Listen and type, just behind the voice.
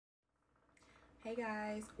Hey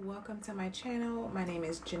guys, welcome to my channel. My name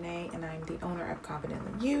is Janae and I'm the owner of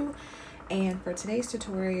Confidently You. And for today's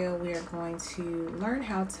tutorial, we are going to learn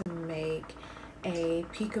how to make a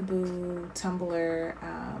Peekaboo tumbler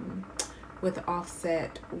with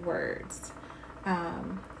offset words.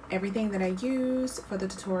 Everything that I use for the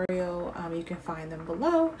tutorial, you can find them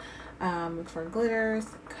below. For glitters,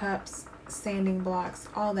 cups, sanding blocks,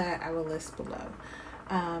 all that I will list below.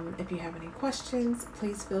 If you have any questions,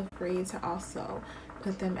 please feel free to also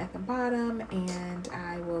put them at the bottom, and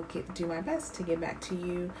I will do my best to get back to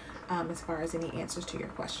you as far as any answers to your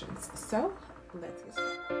questions. So let's get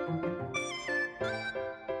started.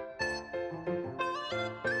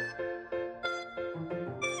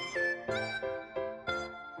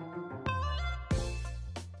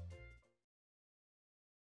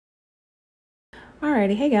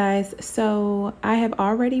 Alrighty, hey guys, so I have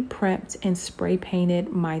already prepped and spray painted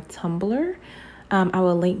my tumbler. I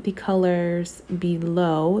will link the colors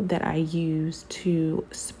below that I use to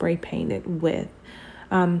spray paint it with.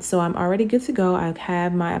 So I'm already good to go. I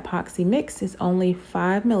have my epoxy mix. It's only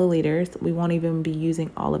 5 milliliters. We won't even be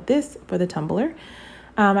using all of this for the tumbler.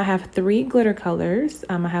 I have 3 glitter colors.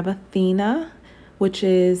 I have Athena, which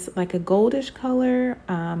is like a goldish color.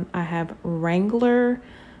 I have Wrangler,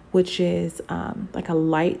 which is like a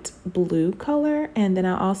light blue color. And then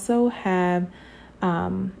I also have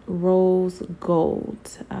rose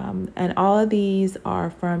gold. And all of these are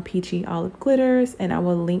from Peachy Olive Glitters, and I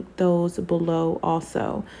will link those below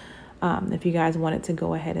also if you guys wanted to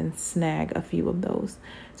go ahead and snag a few of those.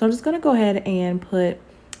 So I'm just going to go ahead and put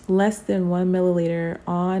less than 1 milliliter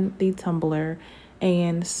on the tumbler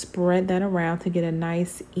and spread that around to get a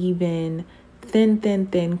nice even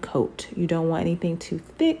thin coat. You don't want anything too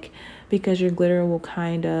thick because your glitter will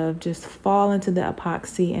kind of just fall into the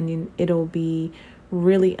epoxy and it'll be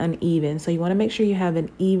really uneven. So you want to make sure you have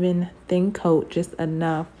an even thin coat, just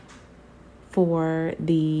enough for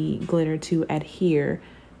the glitter to adhere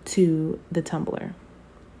to the tumbler.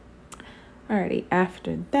 Alrighty,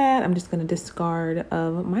 after that, I'm just going to discard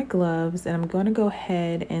of my gloves and I'm going to go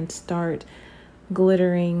ahead and start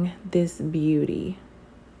glittering this beauty.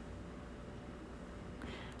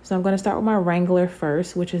 So I'm going to start with my Wrangler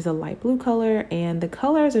first, which is a light blue color, and the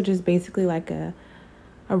colors are just basically like a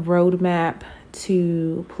roadmap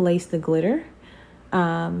to place the glitter.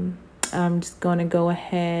 I'm just going to go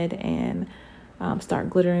ahead and start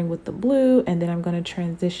glittering with the blue, and then I'm going to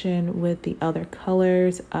transition with the other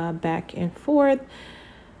colors back and forth.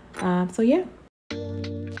 So yeah.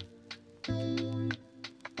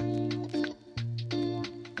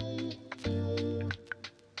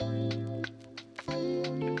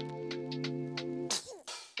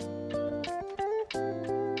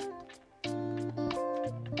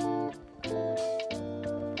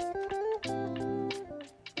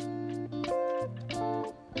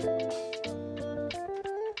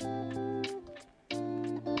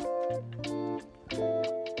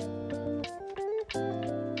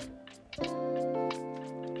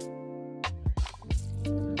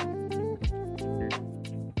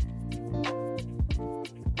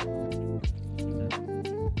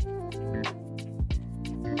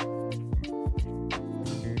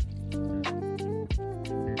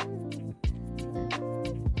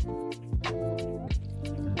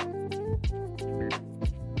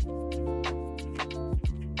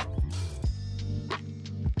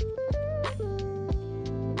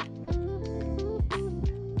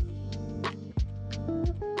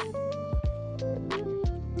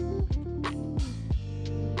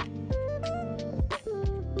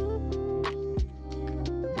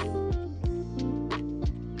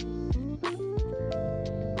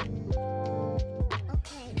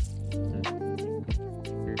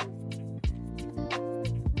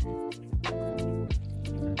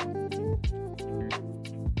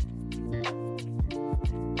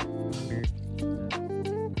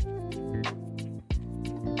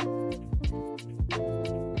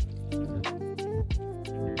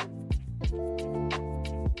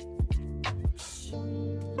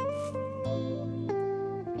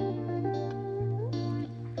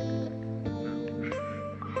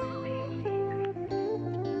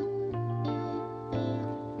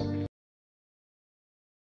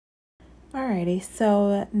 Alrighty,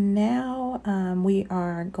 so now we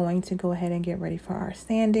are going to go ahead and get ready for our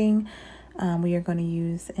sanding. We are going to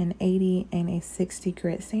use an 80 and a 60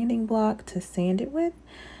 grit sanding block to sand it with.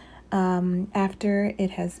 After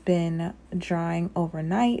it has been drying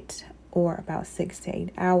overnight or about 6 to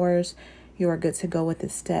 8 hours, you are good to go with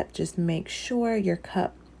this step. Just make sure your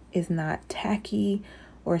cup is not tacky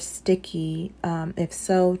or sticky. If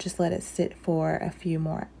so, just let it sit for a few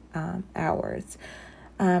more hours.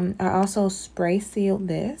 I also spray sealed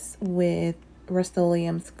this with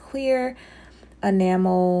Rust-Oleum's clear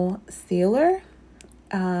enamel sealer.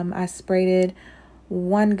 I sprayed it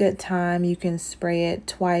one good time. You can spray it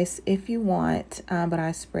twice if you want, but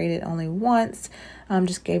I sprayed it only once.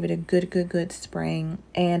 Just gave it a good spraying.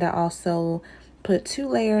 And I also put 2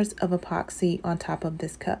 layers of epoxy on top of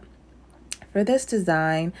this cup. For this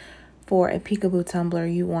design, for a Peekaboo tumbler,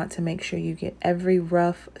 you want to make sure you get every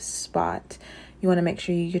rough spot. You want to make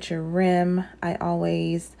sure you get your rim. I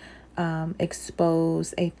always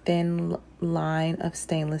expose a thin line of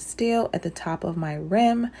stainless steel at the top of my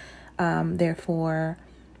rim. Therefore,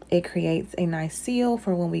 it creates a nice seal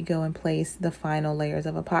for when we go and place the final layers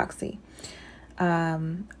of epoxy.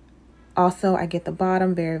 Also, I get the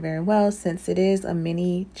bottom very well. Since it is a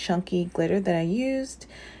mini chunky glitter that I used,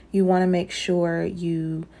 you want to make sure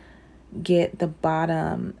you get the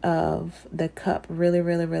bottom of the cup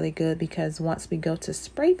really good, because once we go to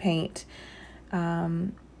spray paint,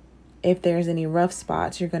 if there's any rough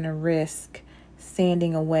spots, you're going to risk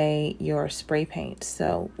sanding away your spray paint.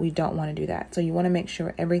 So we don't want to do that. So you want to make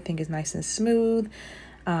sure everything is nice and smooth,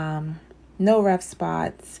 no rough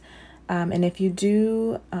spots. And if you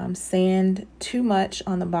do sand too much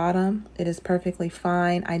on the bottom, it is perfectly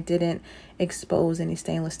fine. I didn't expose any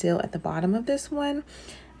stainless steel at the bottom of this one.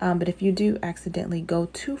 But if you do accidentally go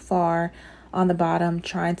too far on the bottom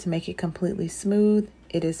trying to make it completely smooth,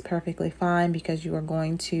 it is perfectly fine, because you are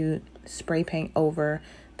going to spray paint over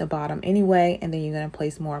the bottom anyway, and then you're going to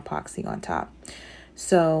place more epoxy on top.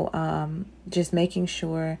 So just making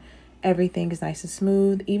sure everything is nice and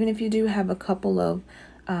smooth. Even if you do have a couple of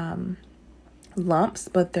lumps,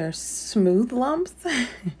 but they're smooth lumps,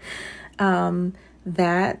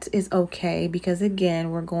 that is okay, because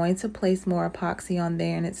again, we're going to place more epoxy on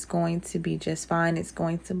there and it's going to be just fine. It's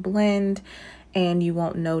going to blend and you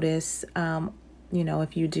won't notice, you know,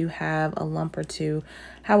 if you do have a lump or two.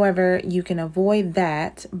 However, you can avoid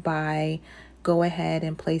that by go ahead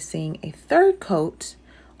and placing a 3rd coat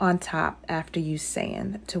on top after you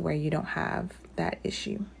sand, to where you don't have that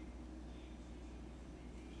issue.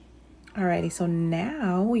 Alrighty, so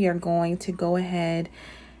now we are going to go ahead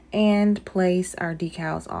and place our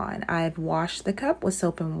decals on. I've washed the cup with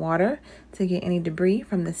soap and water to get any debris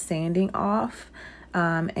from the sanding off,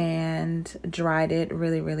 and dried it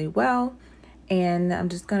really well. And I'm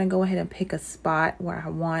just gonna go ahead and pick a spot where I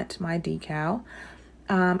want my decal.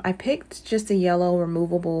 I picked just a yellow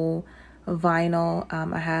removable vinyl.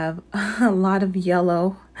 I have a lot of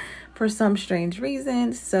yellow for some strange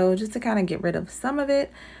reason, so just to kind of get rid of some of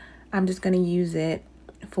it, I'm just going to use it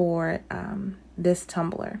for this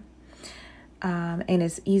tumbler. And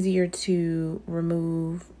it's easier to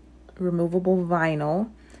remove removable vinyl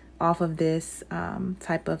off of this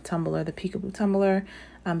type of tumbler, the Peekaboo tumbler,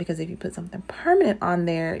 because if you put something permanent on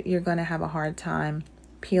there, you're going to have a hard time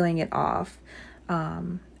peeling it off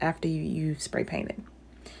after you spray painted.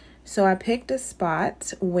 So I picked a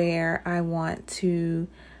spot where I want to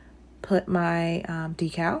put my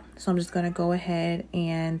decal. So I'm just going to go ahead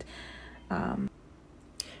and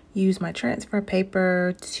use my transfer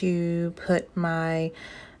paper to put my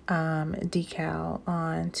decal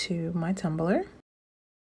onto my tumbler.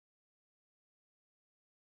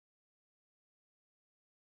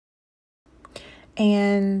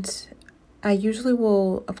 And I usually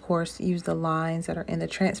will, of course, use the lines that are in the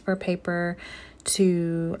transfer paper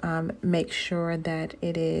to make sure that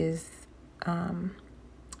it is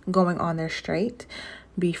going on there straight.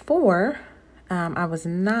 Before, I was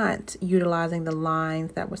not utilizing the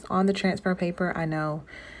lines that was on the transfer paper. I know,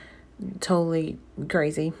 totally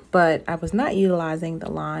crazy, but I was not utilizing the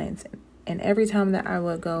lines. And every time that I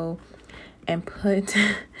would go and put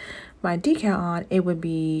my decal on, it would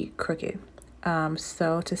be crooked.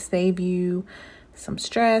 So to save you some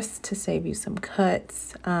stress, to save you some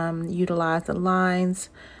cuts, utilize the lines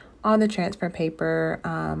on the transfer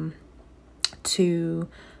paper to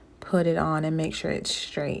put it on and make sure it's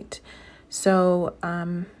straight. So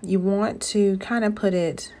you want to kind of put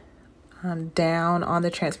it down on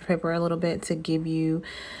the transfer paper a little bit to give you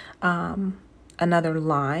another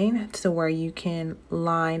line to where you can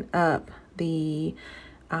line up the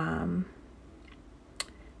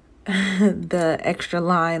the extra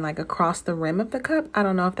line like across the rim of the cup. I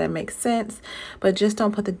don't know if that makes sense, but just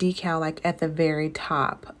don't put the decal like at the very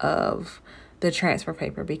top of the transfer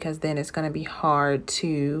paper, because then it's going to be hard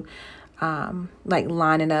to like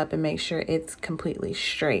line it up and make sure it's completely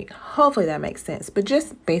straight. Hopefully that makes sense, but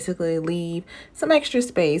just basically leave some extra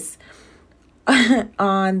space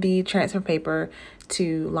on the transfer paper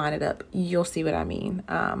to line it up. You'll see what I mean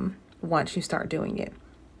once you start doing it.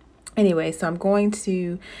 Anyway, so I'm going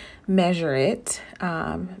to measure it.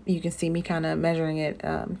 You can see me kind of measuring it,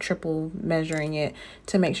 triple measuring it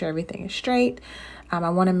to make sure everything is straight. I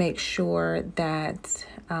want to make sure that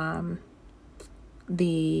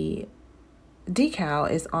the decal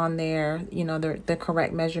is on there, you know, the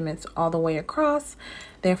correct measurements all the way across.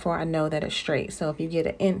 Therefore, I know that it's straight. So if you get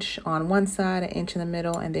 1 inch on one side, 1 inch in the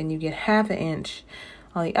middle, and then you get 1/2 inch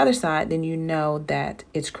on the other side, then you know that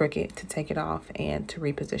it's crooked to take it off and to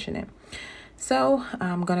reposition it. So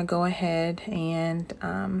I'm gonna go ahead and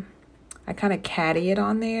I kind of caddy it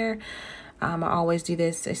on there. I always do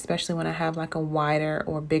this, especially when I have like a wider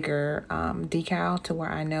or bigger decal, to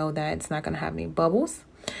where I know that it's not gonna have any bubbles.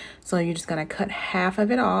 So you're just gonna cut 1/2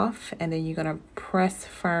 of it off, and then you're gonna press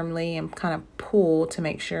firmly and kind of pull to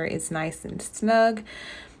make sure it's nice and snug.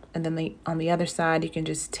 And then on the other side, you can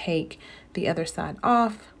just take the other side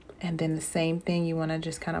off, and then the same thing, you wanna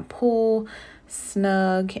just kind of pull,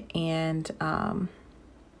 snug, and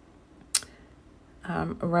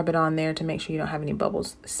rub it on there to make sure you don't have any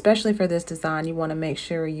bubbles. Especially for this design, you wanna make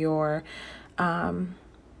sure your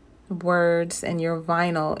words and your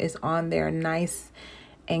vinyl is on there nice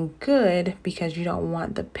and good, because you don't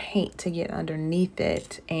want the paint to get underneath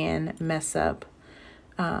it and mess up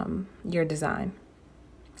your design.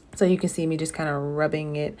 So you can see me just kind of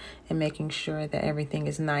rubbing it and making sure that everything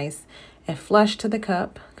is nice and flush to the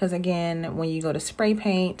cup. Because again, when you go to spray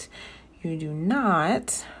paint, you do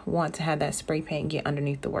not want to have that spray paint get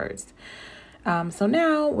underneath the words. So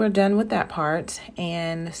now we're done with that part.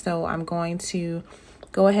 And so I'm going to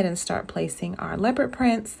go ahead and start placing our leopard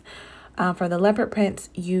prints. For the leopard prints,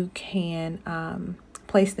 you can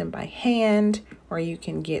place them by hand, or you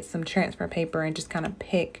can get some transfer paper and just kind of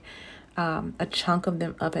pick a chunk of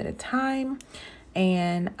them up at a time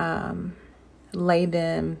and lay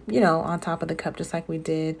them, you know, on top of the cup, just like we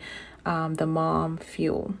did the mom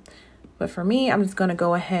fuel. But for me, I'm just going to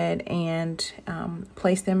go ahead and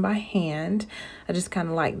place them by hand. I just kind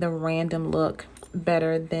of like the random look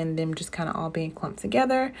better than them just kind of all being clumped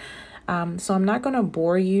together. So I'm not going to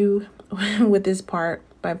bore you with this part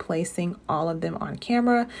by placing all of them on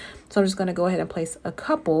camera. So I'm just going to go ahead and place a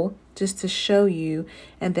couple just to show you,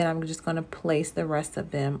 and then I'm just going to place the rest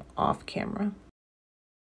of them off camera.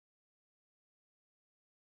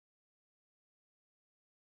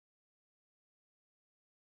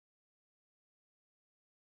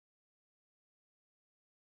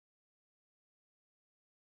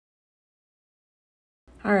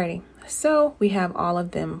 Alrighty, so we have all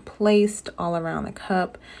of them placed all around the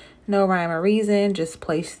cup. No rhyme or reason, just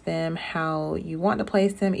place them how you want to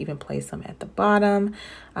place them, even place them at the bottom.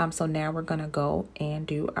 So now we're gonna go and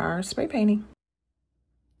do our spray painting.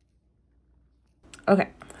 Okay,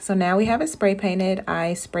 so now we have it spray painted.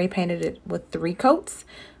 I spray painted it with 3 coats,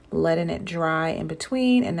 letting it dry in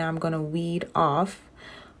between, and now I'm gonna weed off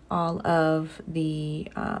all of the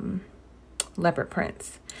leopard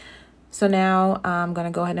prints. So now I'm going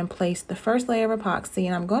to go ahead and place the first layer of epoxy,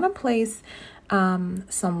 and I'm going to place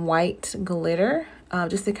some white glitter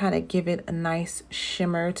just to kind of give it a nice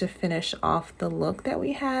shimmer to finish off the look that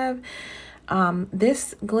we have.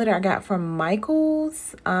 This glitter I got from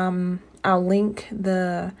Michael's. I'll link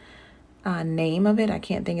the name of it. I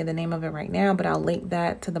can't think of the name of it right now, but I'll link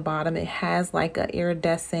that to the bottom. It has like a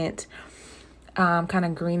iridescent kind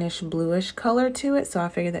of greenish bluish color to it, so I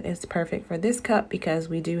figured that it's perfect for this cup because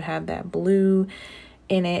we do have that blue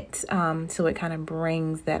in it, so it kind of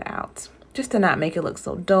brings that out just to not make it look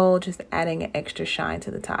so dull, just adding an extra shine to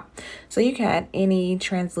the top. So you can add any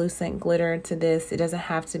translucent glitter to this. It doesn't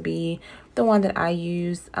have to be the one that I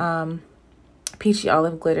use. Peachy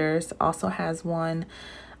Olive Glitters also has one,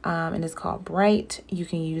 and it's called Brite. You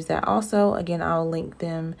can use that also. Again, I'll link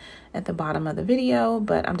them at the bottom of the video,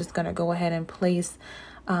 but I'm just gonna go ahead and place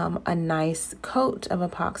a nice coat of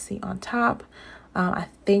epoxy on top. I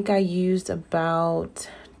think I used about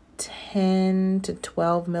 10 to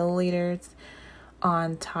 12 milliliters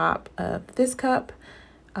on top of this cup,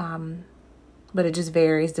 but it just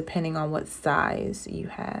varies depending on what size you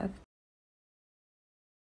have.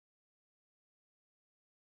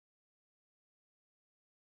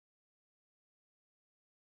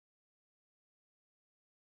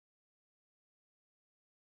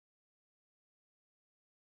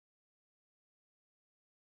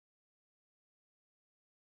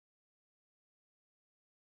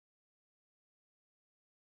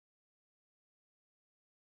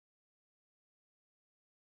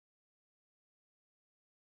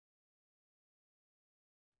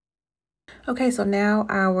 Okay, so now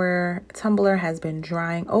our tumbler has been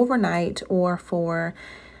drying overnight or for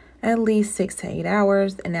at least 6 to 8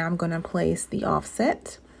 hours, and now I'm going to place the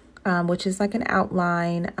offset. which is like an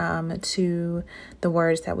outline to the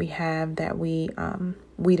words that we have that we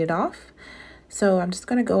weeded off. So I'm just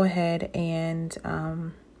going to go ahead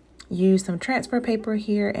and use some transfer paper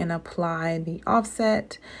here and apply the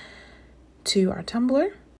offset to our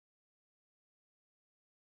tumbler.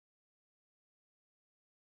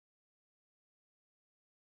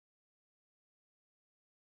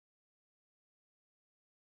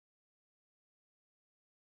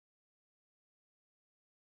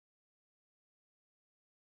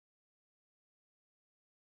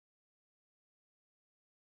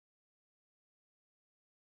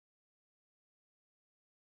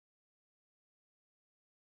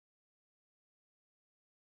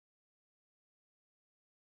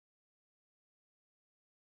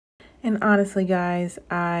 And honestly, guys,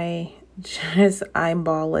 I just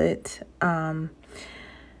eyeball it.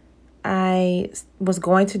 I was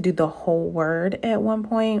going to do the whole word at one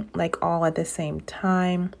point, like all at the same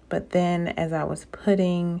time. But then as I was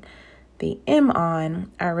putting the M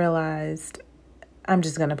on, I realized I'm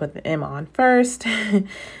just going to put the M on first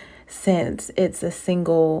since it's a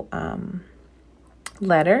single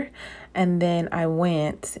letter. And then I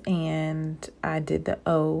went and I did the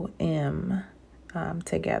O-M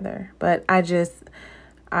together. But I just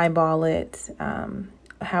eyeball it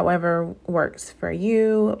however works for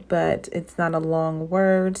you, but it's not a long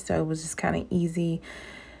word, so it was just kind of easy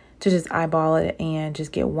to just eyeball it and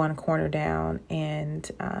just get one corner down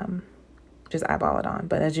and just eyeball it on.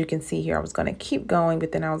 But as you can see here, I was going to keep going,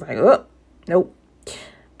 but then I was like, oh, nope.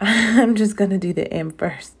 I'm just going to do the M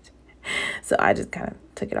first. So I just kind of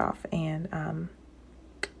took it off and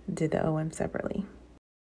did the OM separately.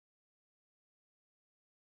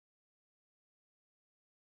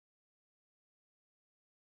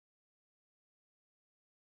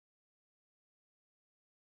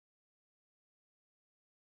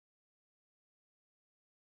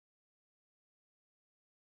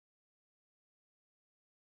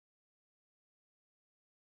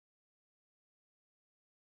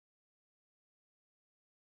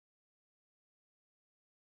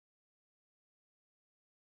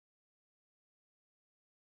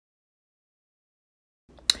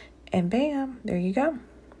 And bam, there you go.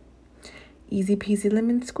 Easy peasy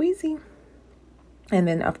lemon squeezy. And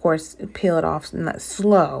then, of course, peel it off not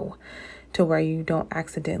slow to where you don't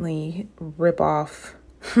accidentally rip off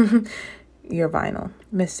your vinyl.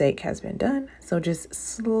 Mistake has been done. So just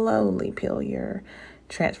slowly peel your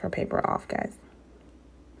transfer paper off, guys.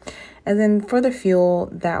 And then for the fuel,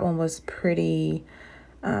 that one was pretty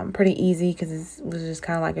easy because it was just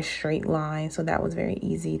kind of like a straight line. So that was very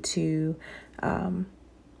easy to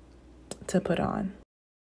put on.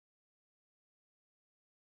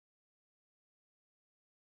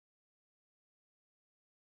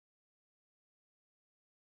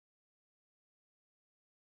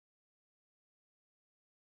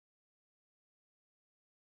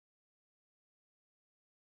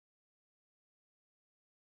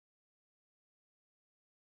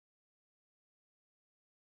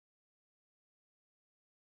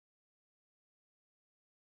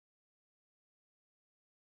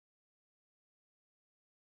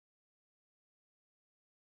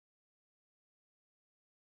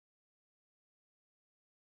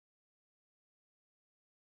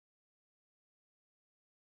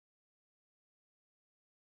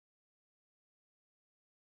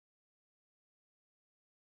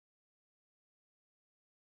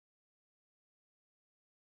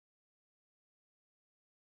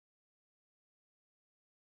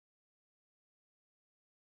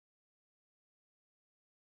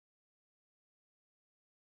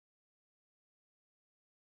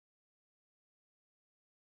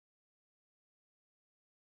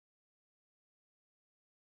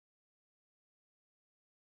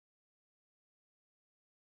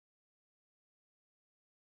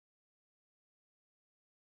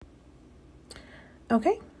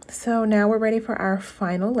 Okay, so now we're ready for our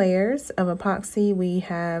final layers of epoxy. We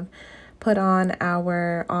have put on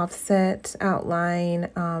our offset outline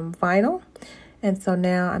vinyl. And so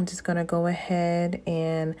now I'm just going to go ahead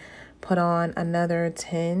and put on another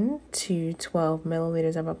 10 to 12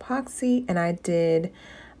 milliliters of epoxy. And I did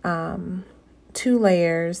 2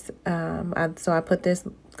 layers. So I put this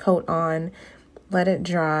coat on, let it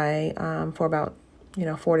dry for about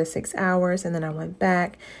 4 to 6 hours, and then I went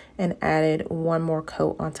back and added one more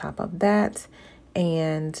coat on top of that,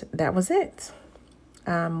 and that was it.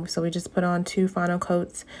 So we just put on 2 final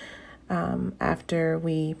coats after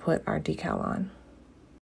we put our decal on.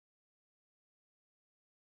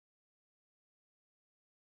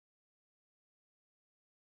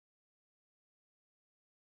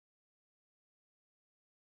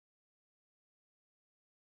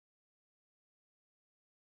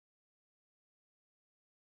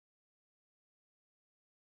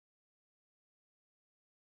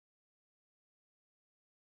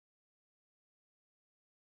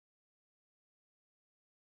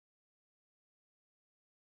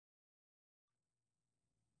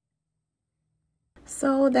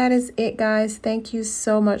 So that is it, guys. Thank you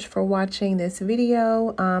so much for watching this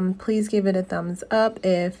video. Please give it a thumbs up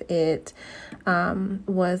if it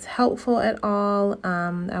was helpful at all.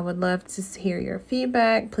 I would love to hear your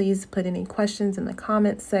feedback. Please put any questions in the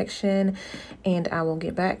comments section and I will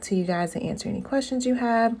get back to you guys and answer any questions you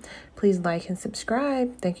have. Please like and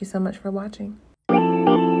subscribe. Thank you so much for watching.